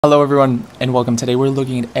Hello everyone and welcome. Today we're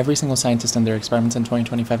looking at every single scientist and their experiments in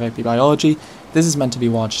 2025 IP Biology. This is meant to be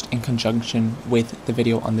watched in conjunction with the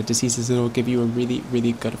video on the diseases. It will give you a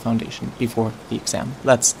really good foundation before the exam.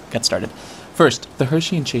 Let's get started. First, the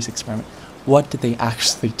Hershey and Chase experiment. What did they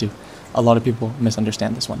actually do? A lot of people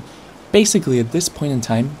misunderstand this one. Basically, at this point in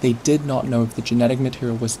time, they did not know if the genetic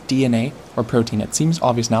material was DNA or protein. It seems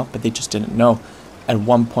obvious now, but they just didn't know. At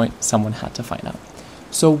one point, someone had to find out.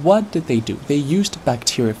 So what did they do? They used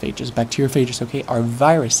bacteriophages. Bacteriophages, okay, are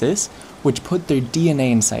viruses which put their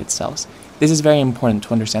DNA inside cells. This is very important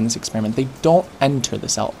to understand this experiment. They don't enter the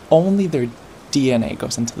cell. Only their DNA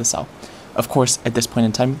goes into the cell. Of course, at this point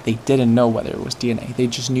in time, they didn't know whether it was DNA. They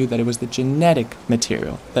just knew that it was the genetic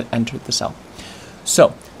material that entered the cell.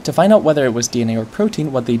 So, to find out whether it was DNA or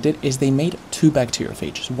protein, what they did is they made two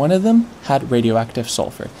bacteriophages. One of them had radioactive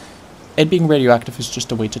sulfur. It being radioactive is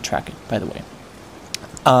just a way to track it, by the way.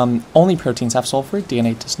 Only proteins have sulfur,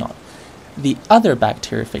 DNA does not. The other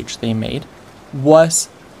bacteriophage they made was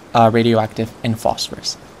radioactive in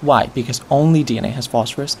phosphorus. Why? Because only DNA has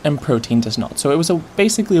phosphorus and protein does not. So it was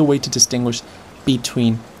basically a way to distinguish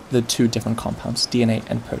between the two different compounds, DNA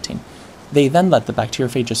and protein. They then let the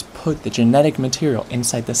bacteriophages put the genetic material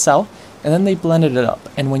inside the cell, and then they blended it up.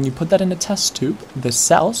 And when you put that in a test tube, the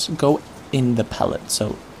cells go in the pellet,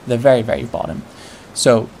 so the very bottom.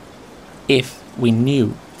 So if we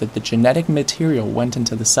knew that the genetic material went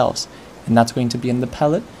into the cells, and that's going to be in the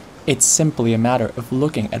pellet, it's simply a matter of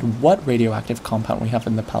looking at what radioactive compound we have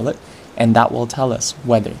in the pellet, and that will tell us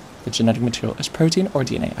whether the genetic material is protein or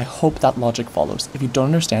DNA. I hope that logic follows. If you don't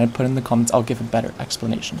understand it, put it in the comments, I'll give a better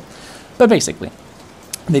explanation. But basically,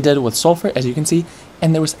 they did it with sulfur, as you can see,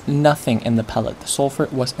 and there was nothing in the pellet. The sulfur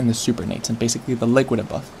was in the supernates, and basically the liquid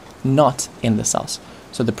above, not in the cells.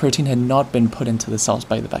 So the protein had not been put into the cells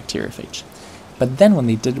by the bacteriophage. But then when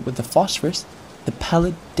they did it with the phosphorus, the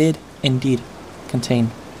pellet did indeed contain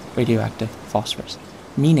radioactive phosphorus,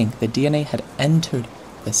 meaning the DNA had entered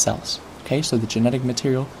the cells. Okay, so the genetic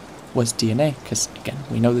material was DNA, because again,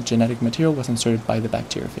 we know the genetic material was inserted by the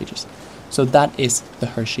bacteriophages. So that is the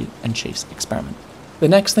Hershey and Chase experiment. The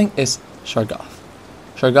next thing is Chargaff.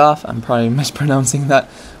 Chargaff, I'm probably mispronouncing that,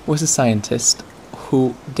 was a scientist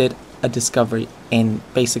who did a discovery in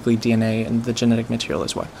basically DNA and the genetic material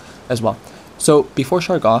as well. So before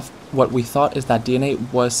Chargaff, what we thought is that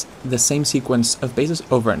DNA was the same sequence of bases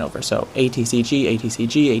over and over. So ATCG,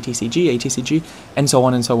 ATCG, ATCG, ATCG, and so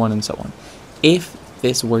on and so on and so on. If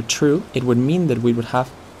this were true, it would mean that we would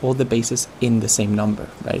have all the bases in the same number,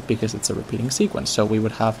 right? Because it's a repeating sequence. So we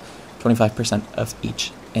would have 25% of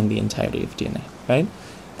each in the entirety of DNA, right?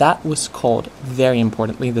 That was called, very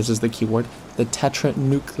importantly, this is the key word, the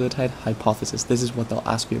tetranucleotide hypothesis. This is what they'll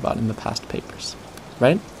ask you about in the past papers,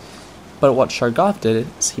 right? But what Chargaff did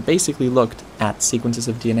is he basically looked at sequences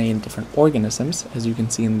of DNA in different organisms, as you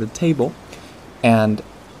can see in the table, and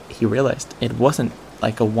he realized it wasn't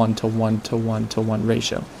like a 1:1:1:1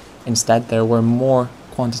 ratio. Instead, there were more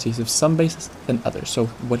quantities of some bases than others. So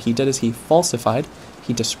what he did is he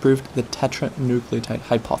disproved the tetranucleotide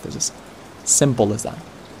hypothesis. Simple as that.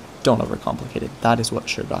 Don't overcomplicate it. That is what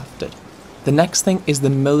Chargaff did. The next thing is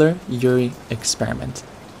the Miller-Urey experiment.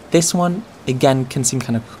 This one, again, can seem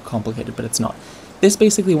kind of complicated, but it's not. This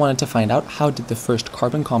basically wanted to find out how did the first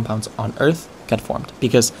carbon compounds on Earth get formed,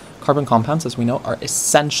 because carbon compounds, as we know, are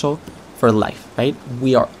essential for life, right?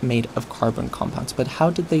 We are made of carbon compounds, but how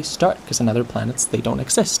did they start? Because on other planets, they don't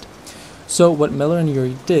exist. So what Miller and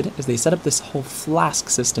Urey did is they set up this whole flask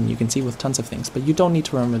system you can see with tons of things, but you don't need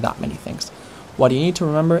to remember that many things. What you need to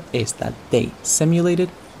remember is that they simulated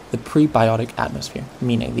the prebiotic atmosphere,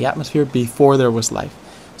 meaning the atmosphere before there was life.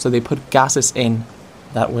 So they put gases in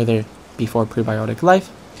that were there before prebiotic life.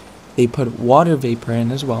 They put water vapor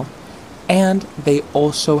in as well. And they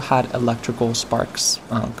also had electrical sparks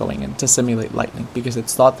going in to simulate lightning, because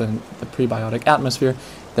it's thought that in the prebiotic atmosphere,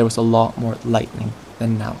 there was a lot more lightning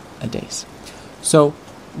than nowadays. So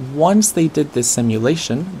once they did this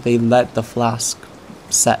simulation, they let the flask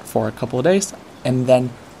set for a couple of days, and then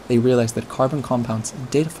they realized that carbon compounds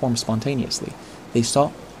did form spontaneously. They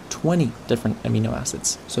saw 20 different amino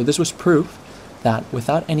acids. So this was proof that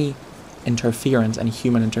without any interference, any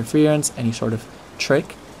human interference, any sort of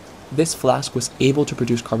trick, this flask was able to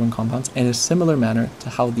produce carbon compounds in a similar manner to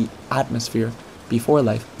how the atmosphere before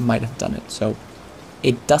life might have done it. So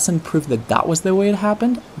it doesn't prove that that was the way it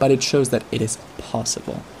happened, but it shows that it is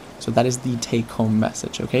possible. So that is the take-home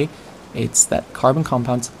message, okay? It's that carbon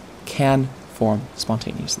compounds can form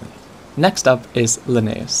spontaneously. Next up is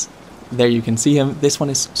Linnaeus. There you can see him. This one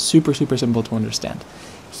is super simple to understand.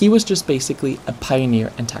 He was just basically a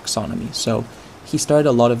pioneer in taxonomy. So he started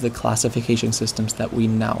a lot of the classification systems that we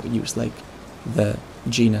now use, like the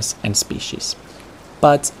genus and species.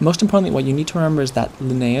 But most importantly, what you need to remember is that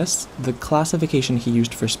Linnaeus, the classification he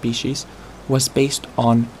used for species, was based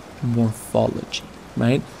on morphology,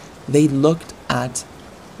 right? They looked at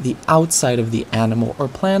the outside of the animal or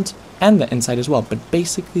plant and the inside as well, but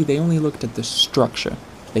basically they only looked at the structure.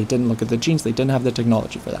 They didn't look at the genes, they didn't have the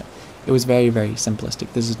technology for that. It was very, very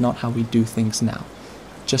simplistic. This is not how we do things now.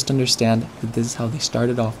 Just understand that this is how they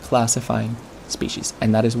started off classifying species,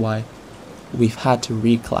 and that is why we've had to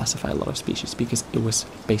reclassify a lot of species, because it was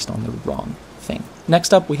based on the wrong thing.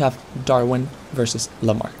 Next up, we have Darwin versus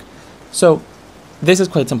Lamarck. So this is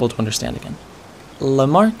quite simple to understand again.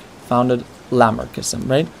 Lamarck founded Lamarckism,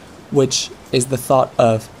 right? Which is the thought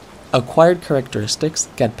of acquired characteristics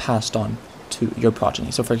get passed on to your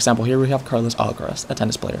progeny. So for example, here we have Carlos Alcaraz, a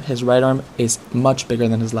tennis player. His right arm is much bigger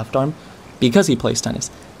than his left arm because he plays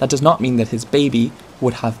tennis. That does not mean that his baby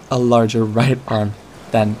would have a larger right arm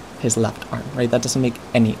than his left arm, right? That doesn't make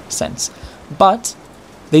any sense. But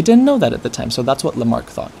they didn't know that at the time, so that's what Lamarck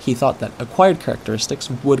thought. He thought that acquired characteristics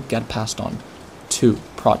would get passed on to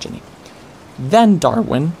progeny. Then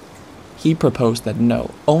Darwin, he proposed that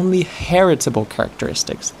no, only heritable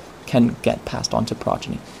characteristics can get passed on to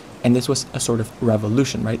progeny. And this was a sort of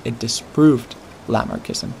revolution, right? It disproved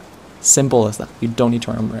Lamarckism. Simple as that. You don't need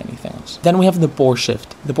to remember anything else. Then we have the Bohr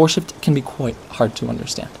shift. The Bohr shift can be quite hard to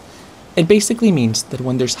understand. It basically means that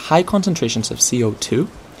when there's high concentrations of CO2,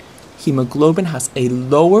 hemoglobin has a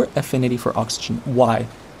lower affinity for oxygen. Why?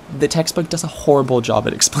 The textbook does a horrible job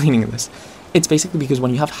at explaining this. It's basically because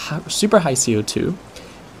when you have super high CO2,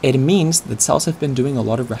 it means that cells have been doing a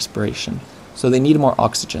lot of respiration. So they need more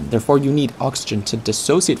oxygen. Therefore, you need oxygen to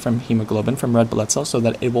dissociate from hemoglobin, from red blood cells, so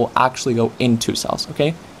that it will actually go into cells,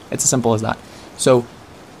 okay? It's as simple as that. So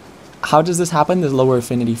how does this happen? There's lower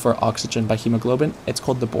affinity for oxygen by hemoglobin. It's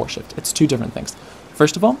called the Bohr shift. It's two different things.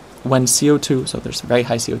 First of all, when CO2, so there's very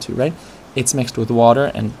high CO2, right? It's mixed with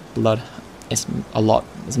water, and blood is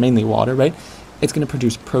mainly water, right? It's going to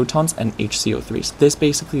produce protons and HCO3s. This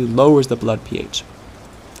basically lowers the blood pH.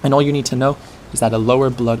 And all you need to know is that a lower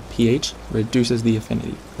blood pH reduces the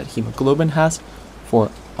affinity that hemoglobin has for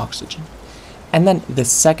oxygen. And then the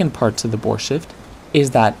second part to the Bohr shift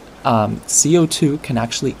is that CO2 can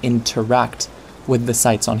actually interact with the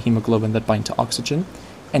sites on hemoglobin that bind to oxygen,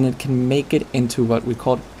 and it can make it into what we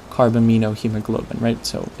call carbaminohemoglobin, right?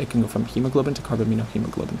 So it can go from hemoglobin to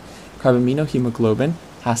carbaminohemoglobin. Carbaminohemoglobin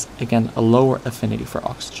has, again, a lower affinity for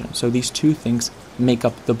oxygen. So these two things make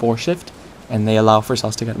up the Bohr shift, and they allow for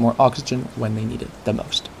cells to get more oxygen when they need it the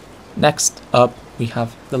most. Next up, we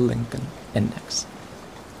have the Lincoln Index.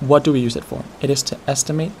 What do we use it for? It is to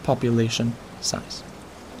estimate population size.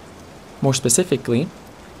 More specifically,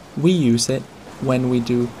 we use it when we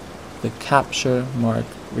do the capture, mark,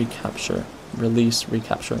 recapture, release,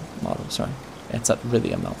 recapture model. Sorry, it's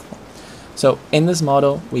really a mouthful. So in this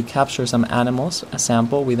model, we capture some animals, a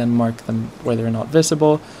sample, we then mark them where they're not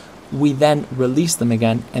visible, we then release them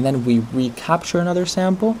again, and then we recapture another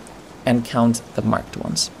sample and count the marked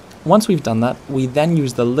ones. Once we've done that, we then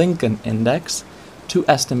use the Lincoln Index to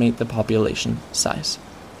estimate the population size.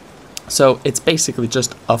 So it's basically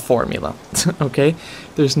just a formula, okay?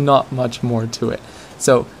 There's not much more to it.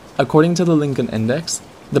 So according to the Lincoln Index,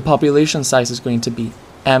 the population size is going to be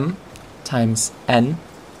M times N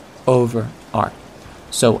over R.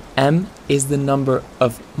 So M is the number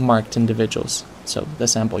of marked individuals, so the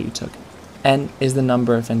sample you took. N is the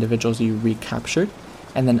number of individuals you recaptured,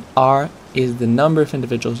 and then R is the number of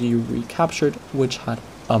individuals you recaptured which had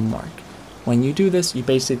a mark. When you do this, you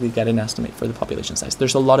basically get an estimate for the population size.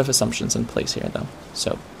 There's a lot of assumptions in place here though,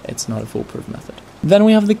 so it's not a foolproof method. Then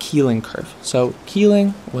we have the Keeling curve. So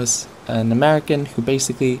Keeling was an American who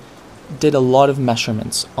basically did a lot of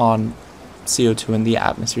measurements on CO2 in the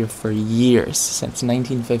atmosphere for years, since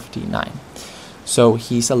 1959. So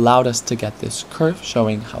he's allowed us to get this curve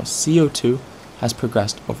showing how CO2 has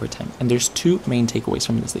progressed over time. And there's two main takeaways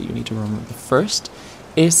from this that you need to remember. The first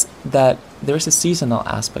is that there's a seasonal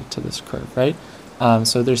aspect to this curve, right?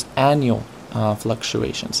 So there's annual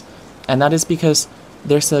fluctuations. And that is because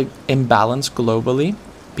there's an imbalance globally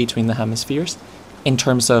between the hemispheres in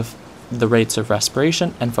terms of the rates of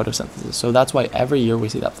respiration and photosynthesis. So that's why every year we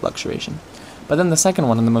see that fluctuation. But then the second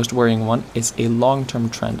one, and the most worrying one, is a long-term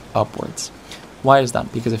trend upwards. Why is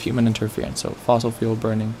that? Because of human interference, so fossil fuel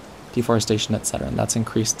burning, deforestation, etc. And that's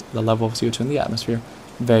increased the level of CO2 in the atmosphere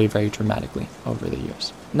very, very dramatically over the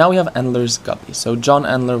years. Now we have Endler's guppies. So John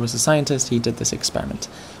Endler was a scientist. He did this experiment.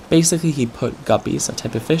 Basically, he put guppies, a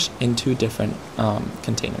type of fish, in two different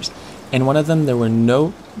containers. In one of them, there were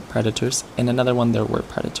no predators. In another one, there were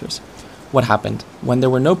predators. what happened? When there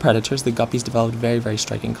were no predators, the guppies developed very, very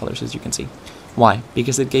striking colors, as you can see. Why?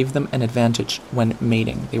 Because it gave them an advantage when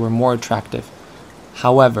mating. They were more attractive.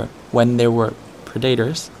 However, when there were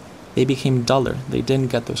predators, they became duller. They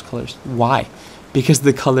didn't get those colors. Why? Because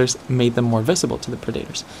the colors made them more visible to the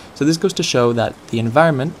predators. So this goes to show that the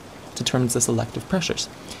environment determines the selective pressures.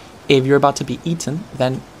 If you're about to be eaten,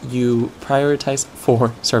 then you prioritize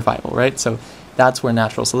for survival, right? So that's where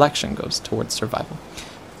natural selection goes, towards survival.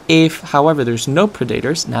 If, however, there's no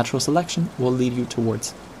predators, natural selection will lead you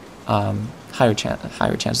towards higher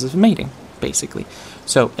chances of mating, basically.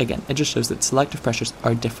 So again, it just shows that selective pressures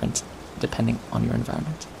are different depending on your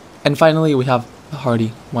environment. And finally, we have the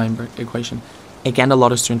Hardy-Weinberg equation. Again, a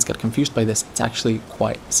lot of students get confused by this. It's actually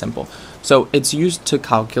quite simple. So it's used to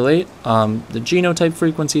calculate the genotype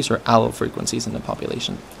frequencies or allele frequencies in the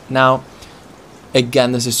population. Now,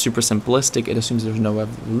 again, this is super simplistic. It assumes there's no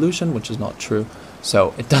evolution, which is not true.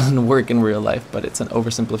 So it doesn't work in real life, but it's an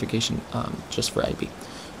oversimplification just for IB.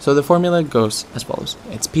 So the formula goes as follows.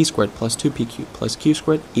 It's p squared plus 2pq plus q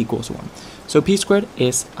squared equals 1. So p squared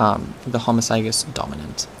is the homozygous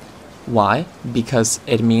dominant. Why? Because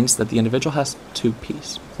it means that the individual has 2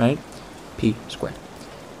 p's, right? P squared.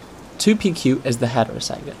 2pq is the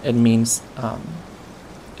heterozygous. It means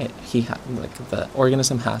the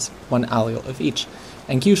organism has 1 allele of each.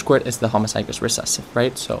 And q squared is the homozygous recessive,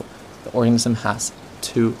 right? So the organism has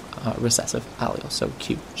 2 recessive alleles, so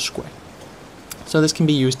q squared. So this can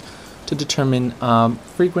be used to determine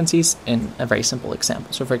frequencies in a very simple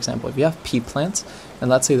example. So for example, if you have pea plants, and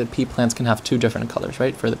let's say that pea plants can have 2 different colors,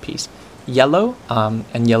 right, for the peas. Yellow,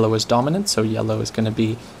 and yellow is dominant, so yellow is going to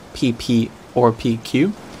be PP or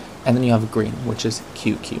PQ, and then you have green, which is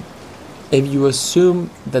QQ. If you assume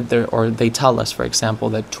that they tell us, for example,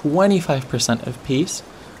 that 25% of peas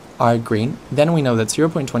are green, then we know that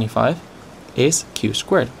 0.25 is Q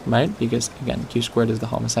squared, right? Because again, Q squared is the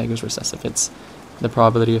homozygous recessive. It's the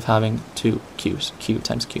probability of having 2 Qs, Q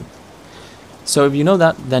times Q. So if you know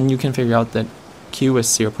that, then you can figure out that Q is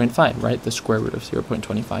 0.5, right? The square root of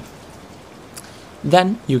 0.25.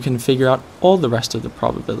 Then you can figure out all the rest of the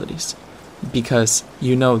probabilities, because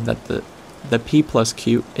you know that the P plus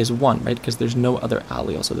Q is 1, right? Because there's no other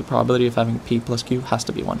allele, so the probability of having P plus Q has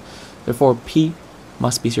to be 1. Therefore, P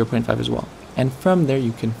must be 0.5 as well. And from there,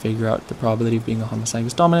 you can figure out the probability of being a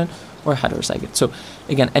homozygous dominant or heterozygous. So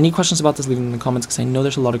again, any questions about this, leave them in the comments, because I know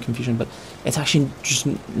there's a lot of confusion, but it's actually just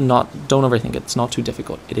don't overthink it. It's not too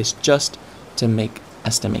difficult. It is just to make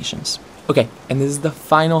estimations. Okay, and this is the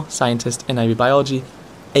final scientist in IB Biology.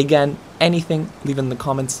 Again, anything, leave it in the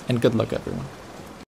comments, and good luck, everyone.